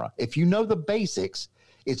camera. If you know the basics,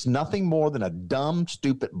 it's nothing more than a dumb,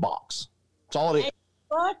 stupid box. That's all it is.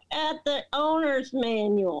 Look at the owner's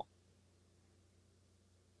manual.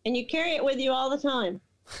 And you carry it with you all the time.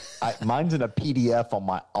 Mine's in a PDF on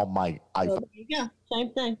my iPhone. So there you go. Same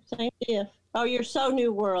thing. Same diff. Oh, you're so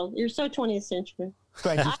new world. You're so 20th century.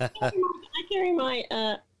 Thank you. I carry my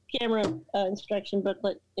camera instruction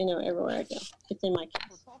booklet, everywhere I go. It's in my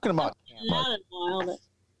case. Talking about cameras.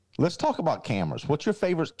 Let's talk about cameras. What's your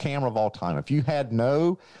favorite camera of all time? If you had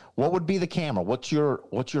what would be the camera? What's your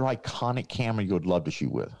iconic camera you would love to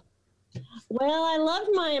shoot with? Well, I loved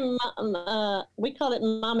my, we called it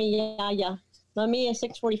Mamiya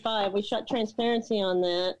 645. We shot transparency on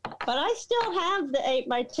that. But I still have the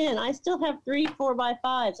 8x10. I still have 3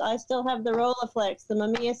 4x5s. I still have the Rolleiflex, the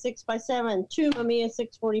Mamiya 6x7, 2 Mamiya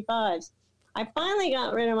 645s. I finally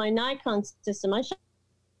got rid of my Nikon system. I shot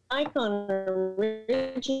Nikon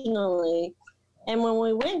originally. And when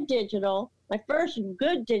we went digital, my first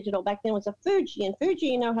good digital back then was a Fuji, and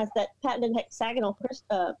Fuji, has that patented hexagonal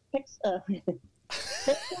pixel.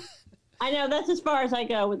 I know that's as far as I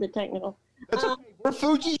go with the technical. It's okay. We're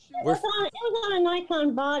Fuji. It was on a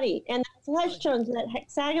Nikon body, and the flesh tones, that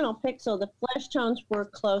hexagonal pixel, the flesh tones were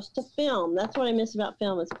close to film. That's what I miss about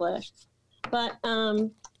film is flesh. But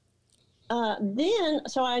then,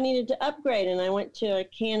 so I needed to upgrade, and I went to a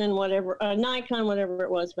Canon, Nikon, whatever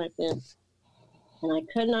it was back then. and I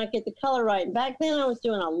could not get the color right. And back then I was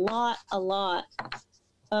doing a lot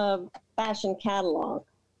of fashion catalog,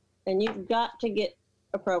 and you've got to get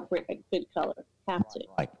appropriate, good color, have to.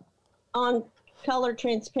 Right. On color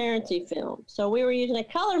transparency film. So we were using a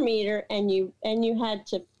color meter, and you had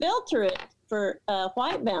to filter it for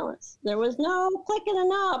white balance. There was no clicking a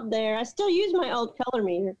knob there. I still use my old color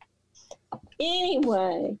meter.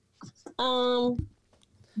 Anyway,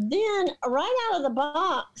 then right out of the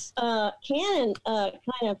box, Canon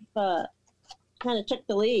kind of took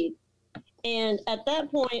the lead. And at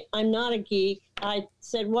that point, I'm not a geek. I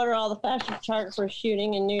said, what are all the fashion photographers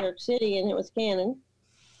shooting in New York City? And it was Canon.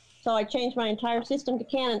 So I changed my entire system to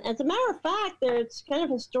Canon. As a matter of fact, it's kind of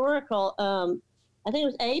historical. I think it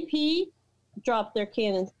was AP dropped their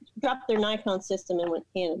Nikon system and went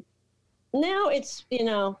Canon. Now it's, then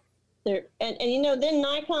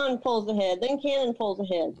Nikon pulls ahead, then Canon pulls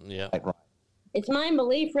ahead. Yeah. It's my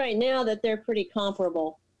belief right now that they're pretty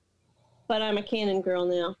comparable, but I'm a Canon girl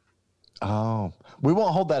now. Oh, we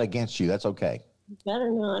won't hold that against you. That's okay.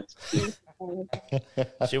 Better not.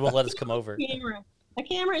 She won't let us come over. A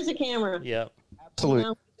camera is a camera. Yeah.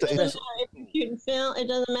 Absolutely. If you're shooting film, it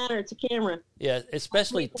doesn't matter. It's a camera. Yeah,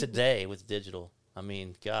 especially today with digital. I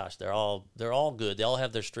mean, gosh, they're all good. They all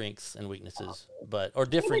have their strengths and weaknesses, or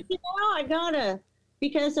different. But, I gotta,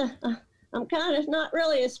 because I'm kind of not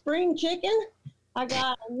really a spring chicken. I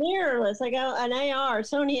got a mirrorless. I got an AR,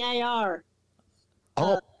 Sony AR.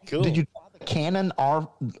 Oh, cool. Did you try the Canon R?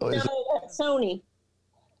 No, that's Sony.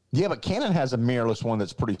 Yeah, but Canon has a mirrorless one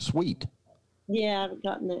that's pretty sweet. Yeah, I haven't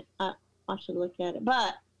gotten it. I should look at it,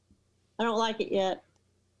 but I don't like it yet.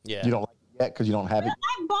 Yeah. You don't like it yet because you don't have it?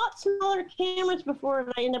 I bought smaller cameras before,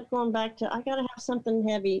 and I end up going back to, I got to have something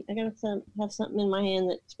heavy. I got to have something in my hand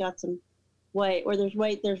that's got some weight. Where there's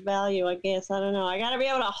weight, there's value, I guess. I don't know. I got to be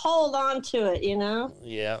able to hold on to it,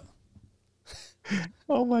 Yeah.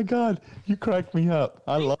 Oh, my God. You cracked me up.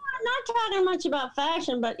 I'm not talking much about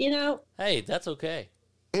fashion, but, Hey, that's okay.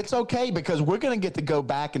 It's okay because we're going to get to go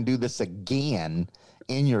back and do this again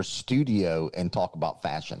in your studio and talk about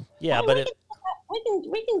fashion. Yeah, we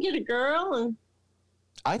can get a girl, and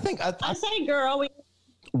I think I say girl,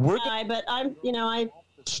 we're but I'm I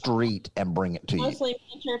street and bring it to you. mostly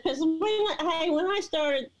because when I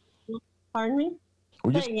started, pardon me,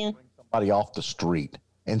 We just say again. bring somebody off the street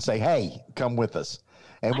and say, "Hey, come with us."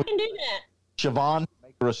 And I can do that. Siobhan,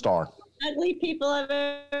 make her a star. Ugly people I've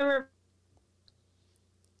ever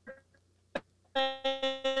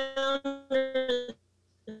found are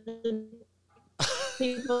the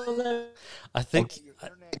people that I think. Your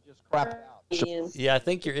internet just crapped out. Yeah, I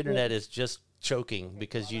think your internet is just choking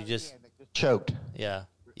because you just Choked. yeah.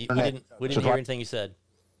 We Internet. didn't hear anything you said.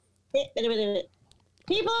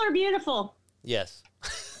 people are beautiful. Yes.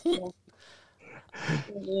 They're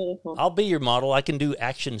beautiful. I'll be your model. I can do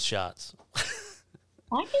action shots. I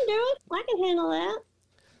can do it. I can handle that.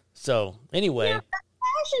 So anyway,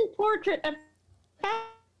 Fashion portrait, a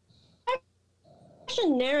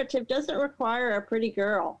fashion narrative doesn't require a pretty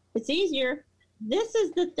girl. It's easier. This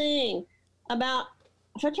is the thing about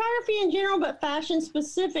photography in general, but fashion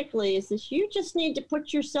specifically, is that you just need to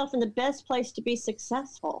put yourself in the best place to be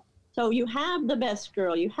successful. So you have the best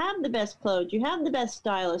girl, you have the best clothes, you have the best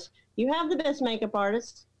stylist, you have the best makeup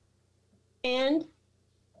artist, and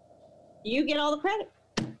you get all the credit.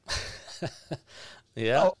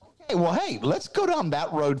 yeah. Oh, okay. Well, hey, let's go down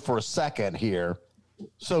that road for a second here.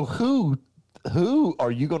 So who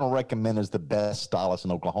are you going to recommend as the best stylist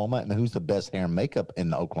in Oklahoma, and who's the best hair and makeup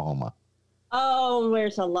in Oklahoma? Oh,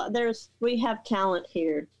 there's a lot. We have talent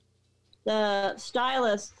here. The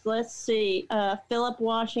stylists, let's see, Philip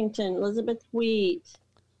Washington, Elizabeth Wheat,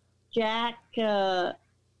 Jack, what's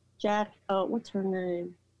her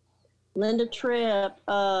name? Linda Tripp,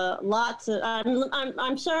 lots of,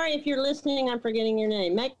 I'm sorry if you're listening, I'm forgetting your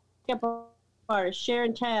name. Makeup artist,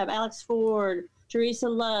 Sharon Tabb, Alex Ford, Teresa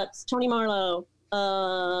Lutz, Tony Marlowe,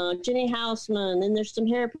 Jenny Houseman, and there's some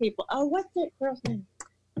hair people. Oh, what's that girl's name?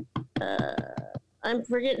 I'm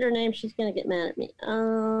forgetting her name. She's gonna get mad at me.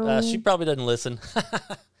 She probably doesn't listen.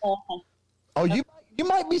 Oh, you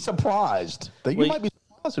might be surprised. You might be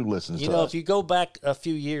surprised who listens to us. If you go back a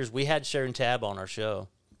few years, we had Sharon Tabb on our show.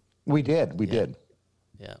 We did.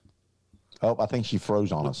 Yeah. Oh, I think she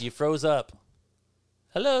froze on us. You froze up.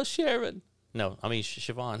 Hello, Sharon. No, I mean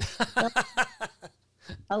Siobhan.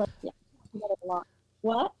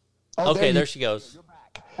 What? Oh, okay, there she goes.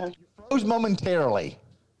 Froze momentarily.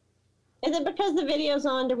 Is it because the video's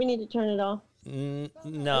on? Do we need to turn it off?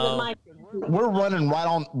 No. We're running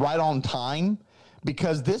right on time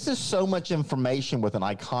because this is so much information with an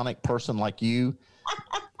iconic person like you.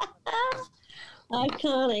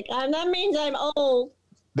 Iconic. That means I'm old.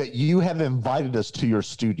 that you have invited us to your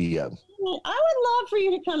studio. I would love for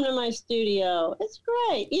you to come to my studio. It's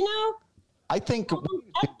great. I think At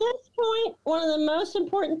this point, one of the most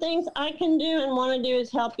important things I can do and want to do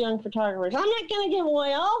is help young photographers. I'm not going to give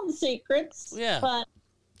away all the secrets, but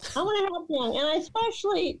I want to help young. And I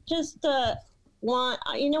especially just want,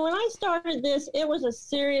 when I started this, it was a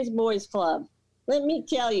serious boys club. Let me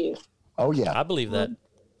tell you. Oh, yeah. I believe that.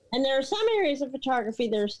 And there are some areas of photography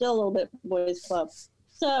that are still a little bit boys club.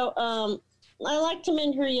 So I like to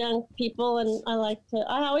mentor young people, and I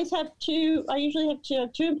usually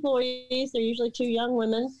have two employees. They're usually two young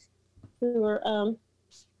women who are.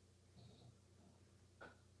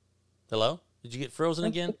 Hello? Did you get frozen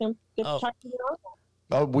again?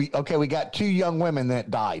 Oh, we got two young women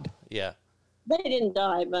that died. Yeah. They didn't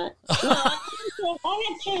die, but no, I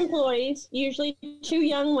have two employees, usually two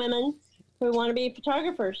young women who want to be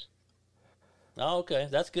photographers. Oh, okay.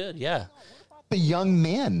 That's good. Yeah. The young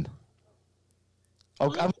men.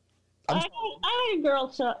 Okay, I had a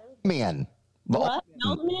girl shop. Men. What?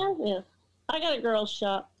 Old men? Yeah. I got a girl's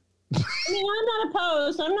shop. I mean, I'm not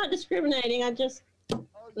opposed. I'm not discriminating. I just.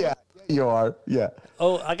 Yeah, you are. Yeah.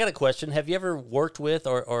 Oh, I got a question. Have you ever worked with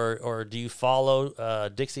or do you follow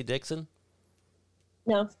Dixie Dixon?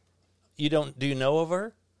 No. You don't? Do you know of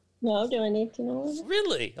her? No. Do I need to know her?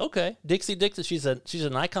 Really? Okay. Dixie Dixon. She's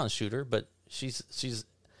an icon shooter, but she's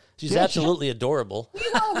absolutely adorable.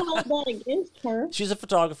 You don't hold that against her. She's a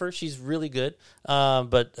photographer. She's really good.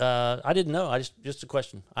 But I didn't know. Just a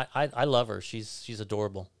question. I love her. She's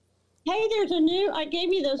adorable. Hey, I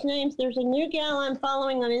gave you those names. There's a new gal I'm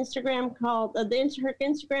following on Instagram called, her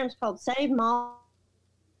Instagram's called Save Molly.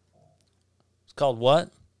 It's called what?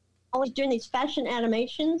 Always doing these fashion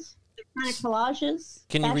animations, kind of collages.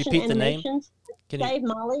 Can you repeat the name? Save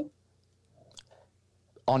Molly.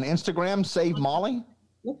 On Instagram, Save Molly?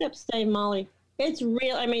 Look up Save Molly. It's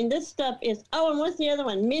real. I mean, this stuff is. Oh, and what's the other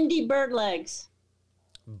one? Mindy Birdlegs.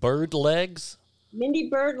 Birdlegs? Mindy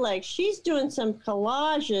Birdlegs. She's doing some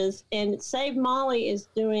collages, and Save Molly is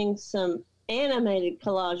doing some animated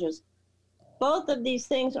collages. Both of these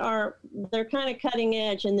things they're kind of cutting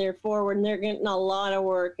edge, and they're forward, and they're getting a lot of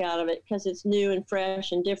work out of it because it's new and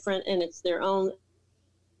fresh and different, and it's their own.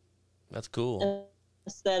 That's cool.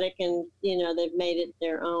 Aesthetic, and they've made it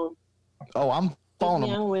their own. Oh, I'm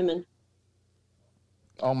following young women.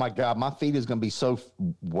 Oh my God, my feed is going to be so.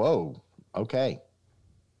 Whoa. Okay.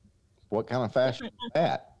 What kind of fashion is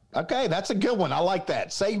that? Okay, that's a good one. I like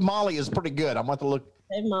that. Save Molly is pretty good. I'm going to look.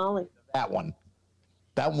 Save Molly. That one.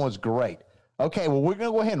 That one was great. Okay, well, we're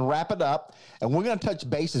going to go ahead and wrap it up, and we're going to touch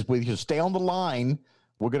bases with you. Stay on the line.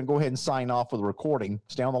 We're going to go ahead and sign off with the recording.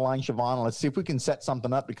 Stay on the line, Siobhan. Let's see if we can set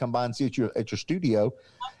something up to come by and see you at your studio.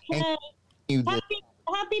 Okay.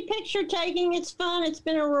 Happy picture taking. It's fun. It's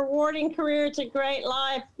been a rewarding career. It's a great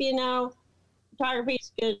life. Photography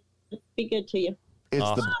is good. Be good to you. It's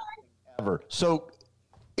awesome. The best thing ever. So,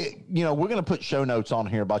 we're going to put show notes on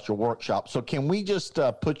here about your workshop. So can we just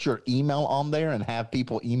put your email on there and have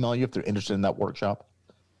people email you if they're interested in that workshop?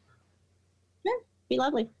 Sure. Be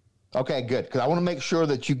lovely. Okay, good. Because I want to make sure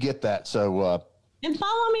that you get that. So. And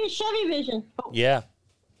follow me at Chevy Vision. Yeah.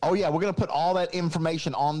 Oh, yeah. We're going to put all that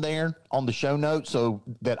information on there on the show notes so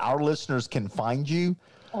that our listeners can find you.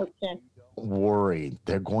 Okay. Don't worry.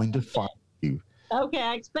 They're going to find you. Okay.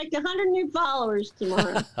 I expect 100 new followers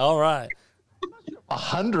tomorrow. All right.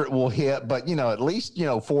 100 will hit, but, at least,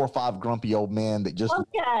 4 or 5 grumpy old men that just.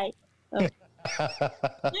 Okay.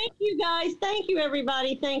 Thank you, guys. Thank you,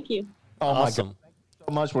 everybody. Thank you. Oh, awesome. My God. Thank you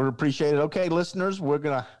so much. We appreciate it. Okay, listeners, we're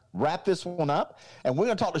going to wrap this one up, and we're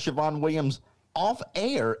going to talk to Siobhan Williams off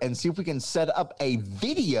air and see if we can set up a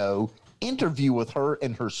video interview with her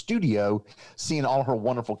in her studio, seeing all her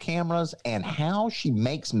wonderful cameras and how she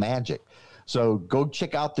makes magic. So go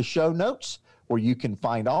check out the show notes where you can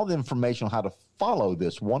find all the information on how to follow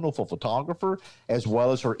this wonderful photographer, as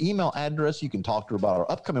well as her email address. You can talk to her about our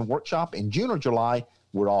upcoming workshop in June or July.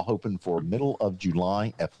 We're all hoping for middle of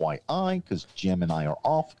July, FYI, because Jim and I are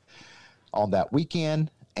off on that weekend.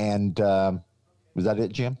 And was that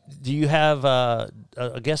it, Jim? Do you have a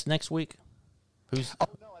guest next week? Who's? Oh,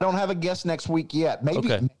 no, I don't have a guest next week yet.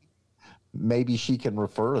 Maybe she can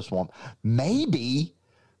refer us one.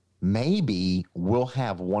 Maybe we'll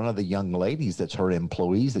have one of the young ladies that's her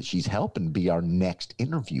employees that she's helping be our next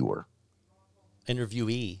interviewer.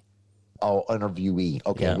 Interviewee. Oh, interviewee.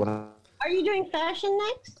 Okay. Yeah. Are you doing fashion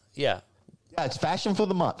next? Yeah. Yeah, it's fashion for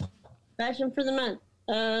the month. Fashion for the month.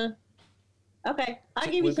 Okay. I'll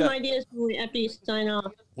give you some ideas after you sign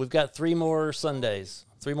off. We've got 3 more Sundays,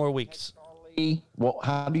 3 more weeks. Well,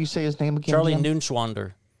 how do you say his name again? Charlie Jim?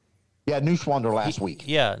 Noonschwander. Yeah, Neuschwander last week.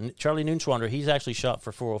 Yeah, Charlie Neuschwander. He's actually shot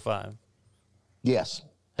for 405. Yes.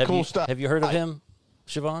 Cool stuff. Have you heard of him,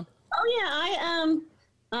 Siobhan? Oh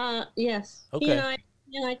yeah, yes. Okay.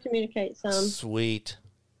 He and I communicate some. Sweet.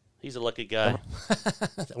 He's a lucky guy.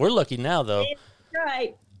 We're lucky now, though.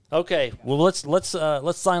 Right. Okay, well let's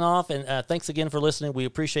sign off, and thanks again for listening. We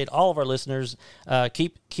appreciate all of our listeners.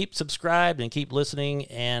 Keep subscribed and keep listening,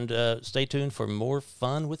 and stay tuned for more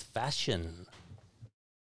fun with fashion.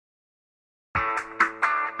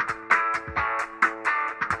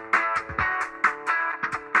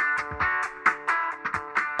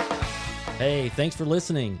 Hey, thanks for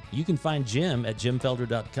listening. You can find Jim at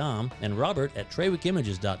jimfelder.com and Robert at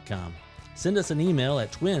traywickimages.com. Send us an email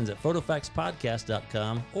at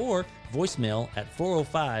twins@photofaxpodcast.com or voicemail at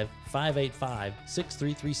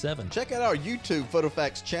 405-585-6337. Check out our YouTube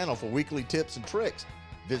PhotoFax channel for weekly tips and tricks.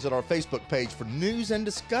 Visit our Facebook page for news and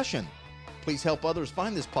discussion. Please help others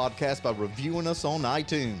find this podcast by reviewing us on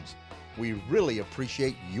iTunes. We really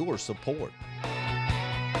appreciate your support.